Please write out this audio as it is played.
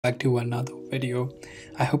back to another video.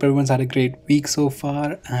 I hope everyone's had a great week so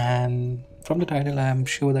far, and from the title I am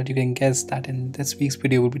sure that you can guess that in this week's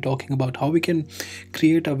video we'll be talking about how we can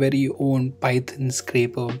create a very own Python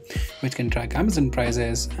scraper which can track Amazon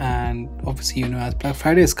prices. And obviously, as Black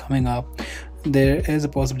Friday is coming up, there is a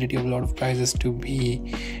possibility of a lot of prices to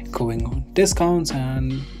be going on discounts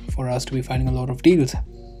and for us to be finding a lot of deals.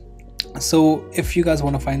 So if you guys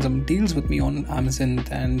want to find some deals with me on Amazon,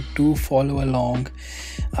 then do follow along,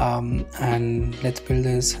 and let's build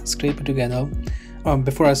this scraper together.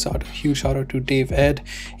 Before I start, a huge shout out to Dave Ed.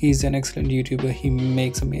 He's an excellent YouTuber. He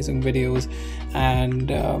makes amazing videos,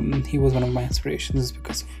 and he was one of my inspirations,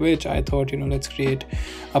 because of which I thought, let's create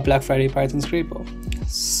a Black Friday Python scraper.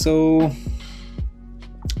 So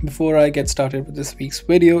before I get started with this week's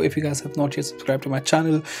video, if you guys have not yet subscribed to my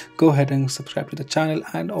channel, go ahead and subscribe to the channel,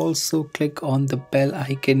 and also click on the bell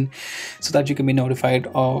icon so that you can be notified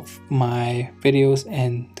of my videos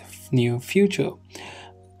in the near future.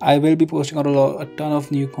 I will be posting out a ton of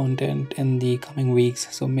new content in the coming weeks,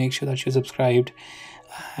 so make sure that you're subscribed.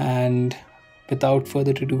 And without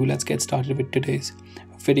further ado, let's get started with today's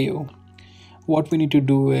video. What we need to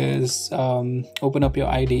do is open up your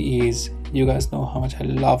IDEs. You guys know how much I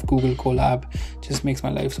love Google Colab. Just makes my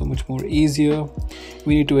life so much more easier.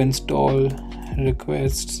 We need to install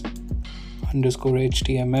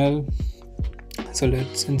requests_html. So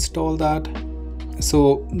let's install that.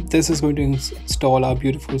 So this is going to install our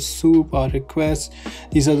beautiful soup, our requests.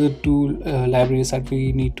 These are the two libraries that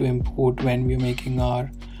we need to import when we're making our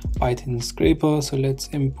Python scraper. So let's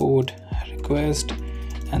import request,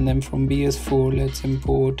 and then from BS4 let's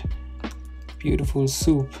import beautiful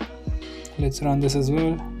soup. Let's run this as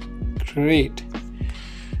well. Great.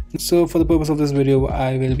 So for the purpose of this video,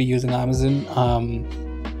 I will be using Amazon.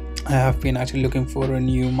 I have been actually looking for a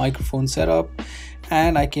new microphone setup,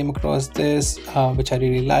 and I came across this which I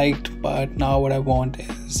really liked. But now what I want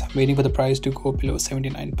is, I'm waiting for the price to go below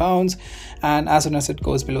 £79, and as soon as it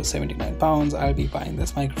goes below £79, I'll be buying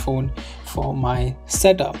this microphone for my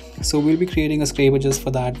setup. So we'll be creating a scraper just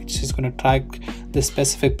for that, which is going to track the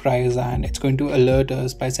specific price, and it's going to alert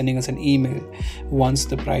us by sending us an email once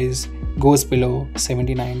the price goes below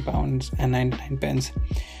 £79.99.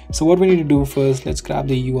 So what we need to do first, let's grab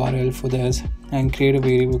the URL for this and create a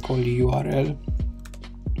variable called URL.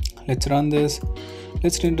 Let's run this.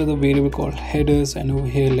 Let's enter the variable called headers, and over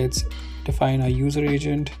here let's define our user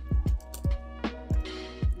agent.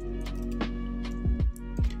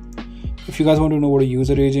 If you guys want to know what a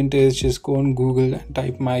user agent is, just go on Google and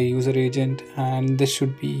type my user agent, and this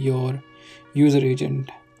should be your user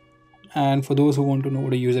agent. And for those who want to know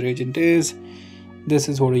what a user agent is, this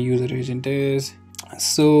is what a user agent is.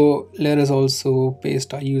 So let us also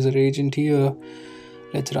paste our user agent here.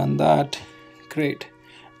 Let's run that. Great.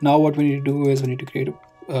 Now what we need to do is we need to create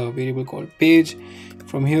a variable called page.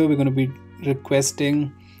 From here we're going to be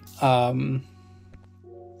requesting URL.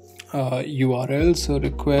 So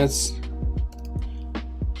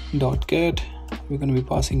requests.get, we're going to be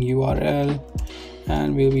passing URL,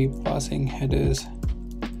 and we'll be passing headers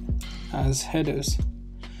as headers.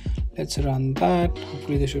 Let's run that.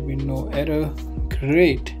 Hopefully there should be no error.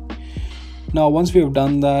 Great. Now once we have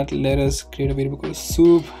done that, let us create a variable called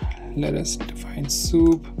soup. Let us define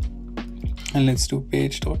soup, and let's do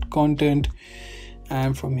page.content,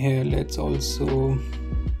 and from here let's also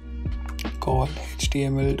call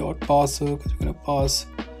html.parser, because we're going to pass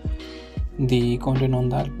the content on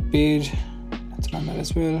that page. Let's run that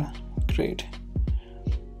as well. Great.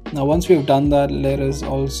 Now once we have done that, let us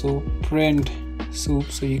also print soup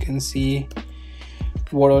so you can see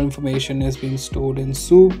what all information is being stored in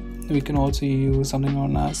soup. We can also use something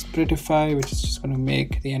known as prettify, which is just going to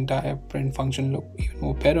make the entire print function look even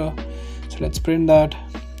more better. So let's print that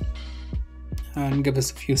and give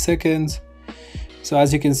us a few seconds. So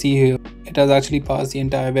as you can see here, it has actually passed the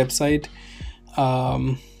entire website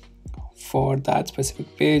for that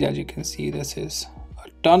specific page. As you can see, this is a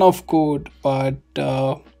ton of code, but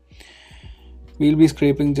we'll be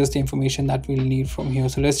scraping just the information that we'll need from here.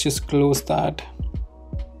 So let's just close that.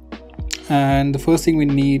 And the first thing we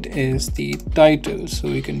need is the title. So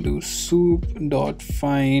we can do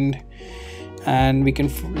soup.find, and we can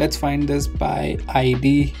let's find this by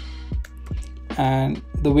ID. And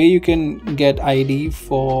the way you can get ID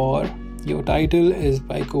for your title is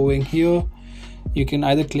by going here. You can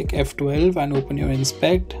either click F12 and open your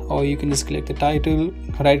inspect, or you can just click the title,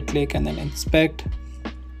 right click, and then inspect.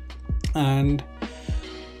 And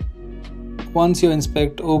once your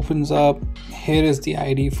inspect opens up, here is the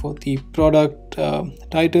ID for the product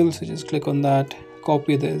title. So just click on that,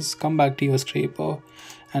 copy this, come back to your scraper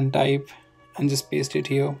and type, and just paste it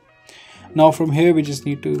here. Now from here we just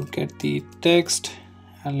need to get the text,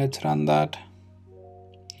 and let's run that.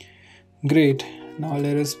 Great. Now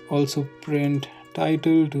let us also print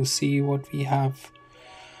title to see what we have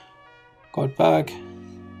got back.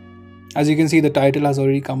 As you can see, the title has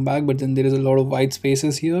already come back, but then there is a lot of white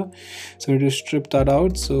spaces here, so we need to strip that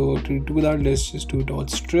out. So to do that, let's just do dot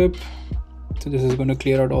strip. So this is going to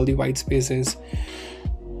clear out all the white spaces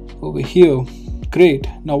over here. Great.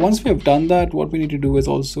 Now once we have done that, what we need to do is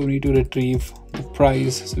also need to retrieve the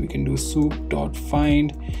price. So we can do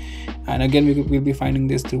soup.find, and again we'll be finding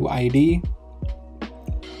this through ID.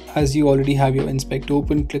 As you already have your inspect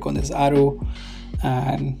open, click on this arrow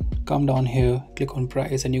and come down here, click on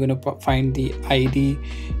price, and you're going to find the ID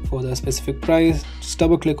for the specific price. Just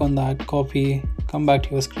double click on that, copy, come back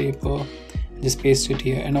to your scraper, and just paste it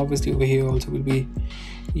here. And obviously over here also we'll be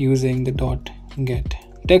using the dot get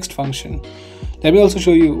text function. Let me also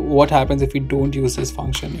show you what happens if we don't use this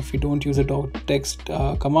function. If we don't use a dot text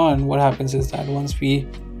command, what happens is that once we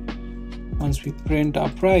print our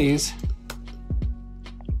price,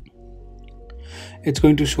 it's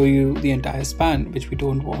going to show you the entire span, which we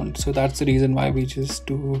don't want. So that's the reason why we just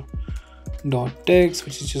do dot text,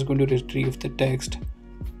 which is just going to retrieve the text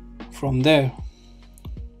from there.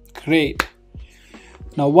 Great.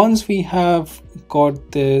 Now once we have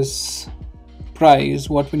got this price,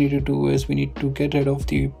 what we need to do is we need to get rid of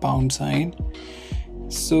the pound sign.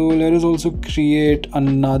 So let us also create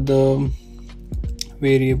another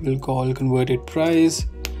variable called converted price,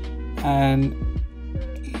 and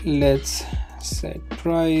let's set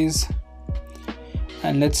price,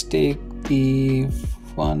 and let's take the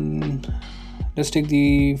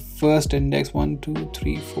first index 1 2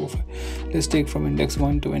 3 4 5. Let's take from index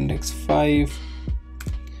 1 to index 5.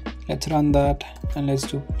 Let's run that, and let's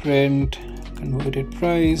do print converted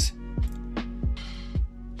price.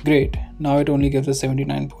 Great. Now it only gives us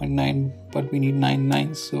 79.9, but we need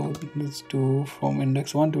 99, so let's do from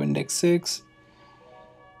index 1 to index 6.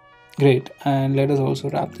 Great. And let us also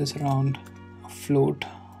wrap this around a float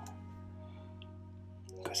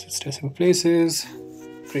because it's decimal places.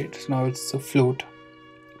 Great. So now it's a float.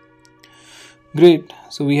 Great.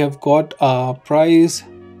 So we have got our price.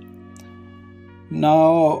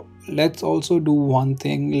 Now let's also do one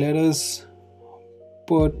thing. Let us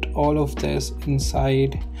put all of this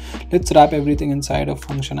inside. Let's wrap everything inside a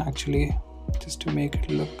function actually, just to make it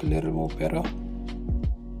look a little more better.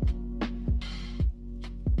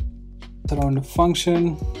 Around a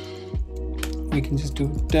function, we can just do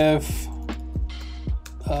def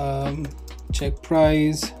check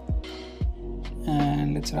price,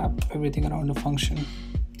 and let's wrap everything around a function.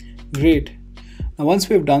 Great. Now once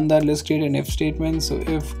we've done that, let's create an if statement. So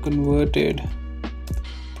if converted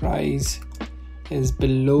price is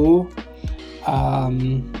below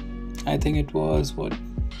I think it was what,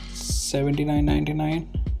 79.99.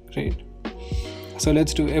 Great. So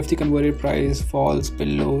let's do if the converted price falls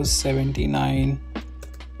below 79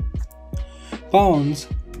 pounds,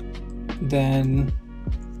 then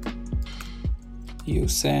you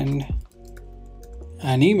send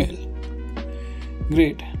an email.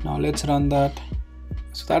 Great. Now let's run that.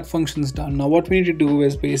 So that function's done. Now what we need to do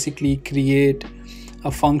is basically create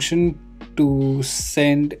a function to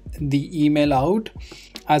send the email out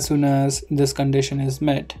as soon as this condition is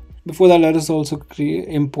met. Before that, let us also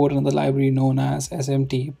import another library known as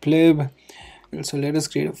smtplib. So let us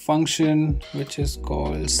create a function which is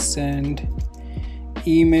called send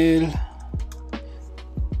email.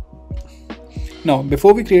 Now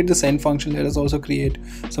before we create the send function, let us also create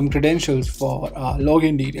some credentials for our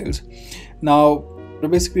login details. Now there are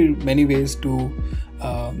basically many ways to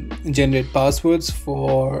generate passwords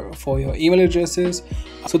for your email addresses.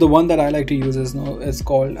 So the one that I like to use is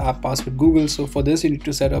called app password Google. So for this, you need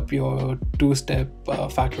to set up your two-step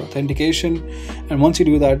factor authentication, and once you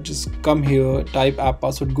do that, just come here, type app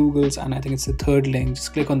password Google's, and I think it's the third link.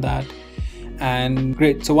 Just click on that, and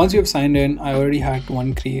great. So once you have signed in, I already had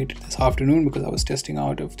one created this afternoon because I was testing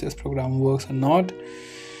out if this program works or not.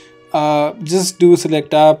 Just do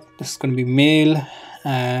select app. This is going to be mail,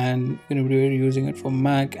 and we're going to be using it for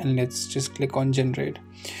Mac, and let's just click on generate.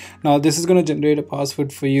 Now this is going to generate a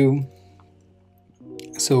password for you,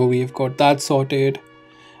 so we've got that sorted.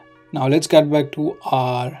 Now let's get back to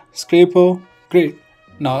our scraper. Great.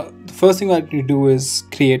 Now the first thing that we do is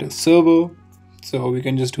create a server. So we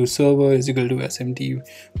can just do server is equal to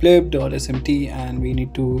smtplib.smt, and we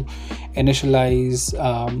need to initialize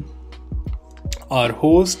our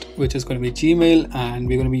host, which is going to be Gmail, and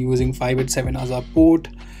we're going to be using 587 as our port.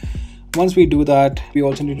 Once we do that, we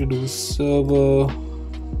also need to do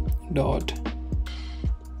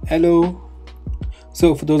server.hello.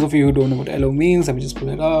 So for those of you who don't know what hello means, let me just pull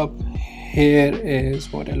it up. here is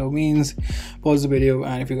what hello means. Pause the video,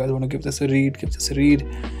 and if you guys want to give this a read, give this a read.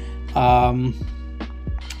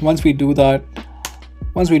 Once we do that,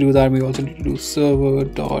 we also need to do server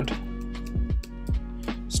dot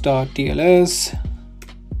start TLS,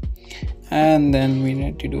 and then we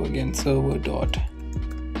need to do again server dot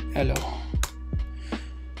hello.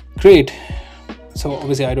 Great. So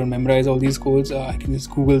obviously I don't memorize all these codes. I can just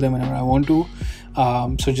Google them whenever I want to.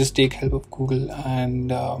 So just take help of Google, and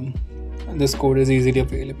this code is easily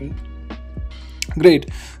available. Great.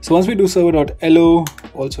 So once we do server.hello,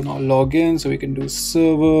 also now log in, so we can do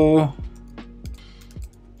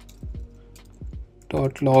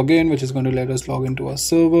server.login, which is going to let us log into our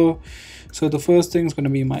server. So the first thing is going to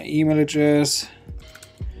be my email address,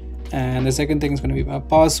 and the second thing is going to be my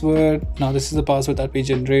password. Now this is the password that we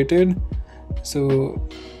generated, so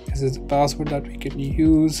this is the password that we can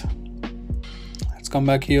use. Let's come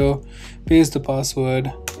back here, paste the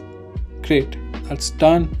password. Great, that's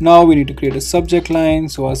done. Now we need to create a subject line.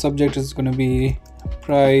 So our subject is going to be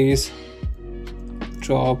price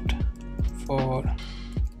dropped for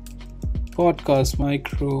podcast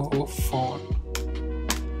microphone.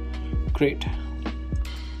 Great.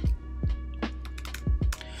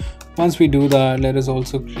 Once we do that, let us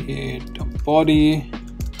also create a body.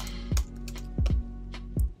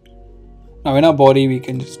 Now in our body, we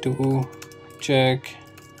can just do check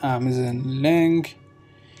Amazon link,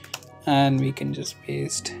 and we can just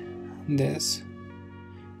paste this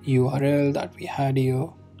URL that we had here.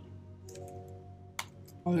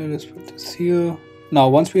 Let us put this here. Now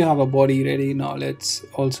once we have a body ready, now let's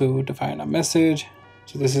also define a message.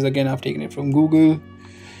 So this is, again, I've taken it from Google.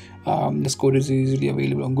 This code is easily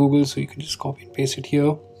available on Google, so you can just copy and paste it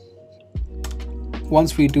here.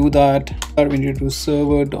 Once we do that, we need to do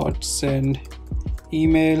server.send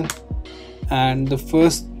email, and the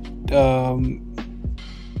first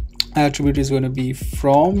attribute is going to be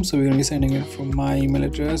from, so we're going to be sending it from my email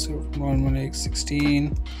address, so from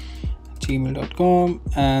 11816@gmail.com,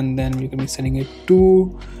 and then we're going to be sending it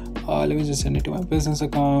to let me just send it to my business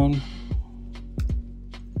account,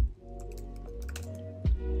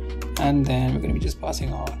 and then we're going to be just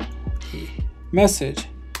passing on the message.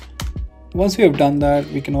 Once we have done that,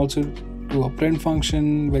 we can also do a print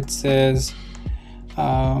function which says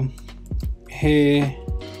hey,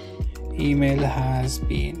 email has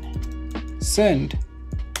been sent.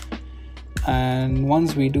 And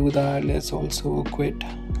once we do that, let's also quit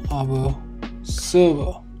our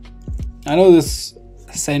server. I know this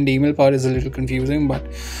send email part is a little confusing, but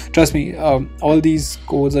trust me, all these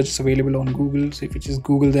codes are just available on Google, so if you just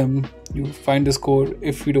Google them, you find this code.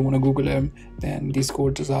 If you don't want to Google them, then these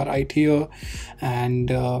codes are right here, and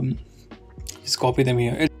just copy them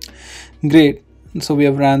here. Great. So we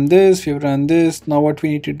have run this, now what we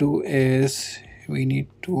need to do is we need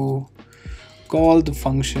to call the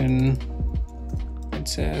function. It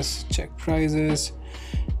says check prices,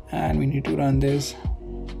 and we need to run this.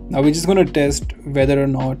 Now we're just going to test whether or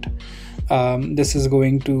not this is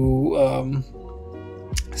going to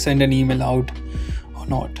send an email out or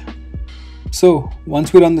not. So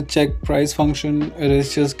once we run the check price function, it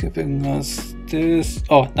is just giving us this.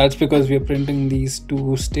 Oh, that's because we are printing these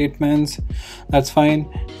two statements. That's fine.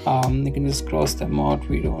 You can just cross them out.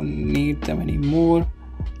 We don't need them anymore.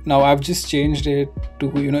 Now I've just changed it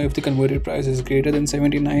to, if the converted price is greater than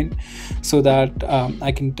 79, so that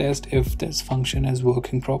I can test if this function is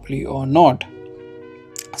working properly or not.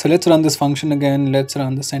 So let's run this function again. Let's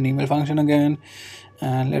run the send email function again,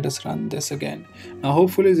 and let us run this again. Now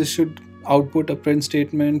hopefully this should output a print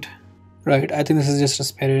statement. Right, I think this is just a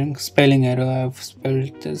spelling error. I've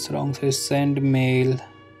spelled this wrong, so send mail.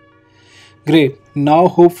 Great. Now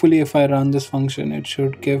hopefully if I run this function, it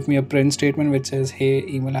should give me a print statement which says hey,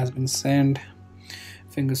 email has been sent.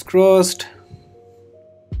 Fingers crossed.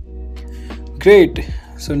 Great.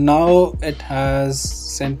 So now it has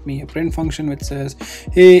sent me a print function which says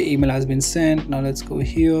hey, email has been sent. Now let's go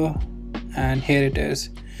here, and here it is.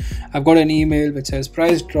 I've got an email which says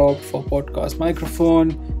price dropped for podcast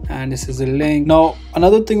microphone, and this is a link. Now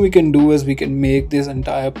another thing we can do is we can make this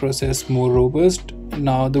entire process more robust.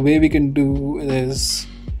 Now the way we can do this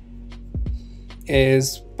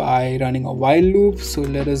is by running a while loop. So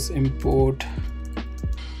let us import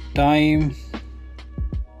time,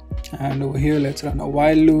 and over here let's run a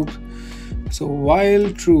while loop. So while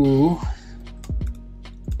true,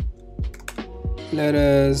 let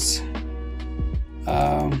us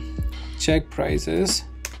check prices,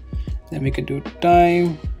 then we can do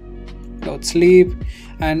time dot sleep,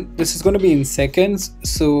 and this is going to be in seconds.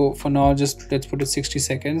 So for now, just let's put it 60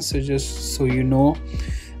 seconds, so just so you know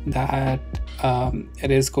that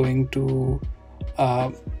it is going to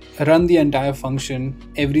run the entire function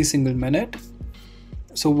every single minute.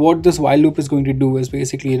 So what this while loop is going to do is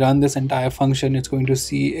basically run this entire function. It's going to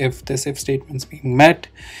see if this if statement's being met.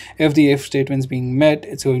 If the if statement's being met,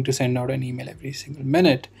 it's going to send out an email every single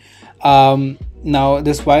minute. Now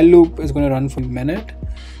this while loop is going to run for a minute.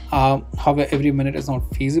 However, every minute is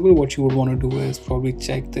not feasible. What you would want to do is probably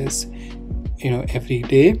check this, every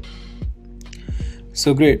day.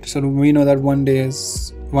 So great. So we know that one day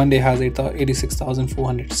has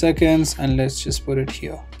 86,400 seconds, and let's just put it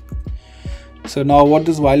here. So now what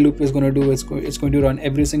this while loop is going to do is it's going to run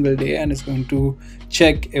every single day, and it's going to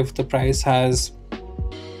check if the price has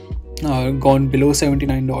gone below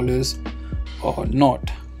 $79 or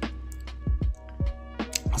not.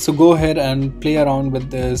 So go ahead and play around with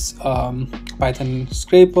this Python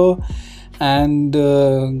scraper, and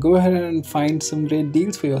go ahead and find some great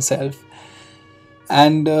deals for yourself.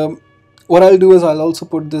 And what I'll do is I'll also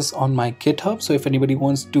put this on my GitHub, so if anybody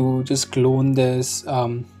wants to just clone this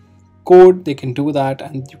code, they can do that,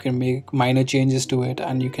 and you can make minor changes to it,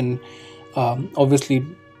 and you can obviously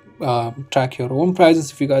track your own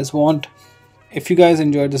prices if you guys want. If you guys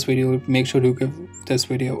enjoyed this video, make sure to give this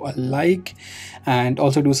video a like, and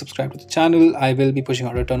also do subscribe to the channel. I will be pushing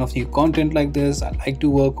out a ton of new content like this. I like to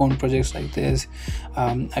work on projects like this.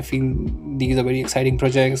 I feel these are very exciting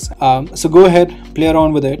projects. So go ahead, play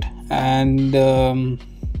around with it, and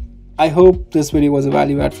I hope this video was a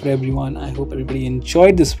value add for everyone. I hope everybody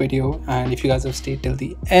enjoyed this video, and if you guys have stayed till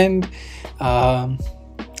the end,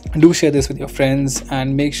 do share this with your friends,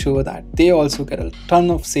 and make sure that they also get a ton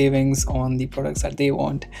of savings on the products that they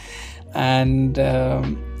want. And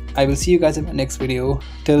I will see you guys in my next video.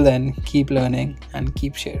 Till then, keep learning and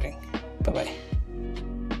keep sharing. Bye bye.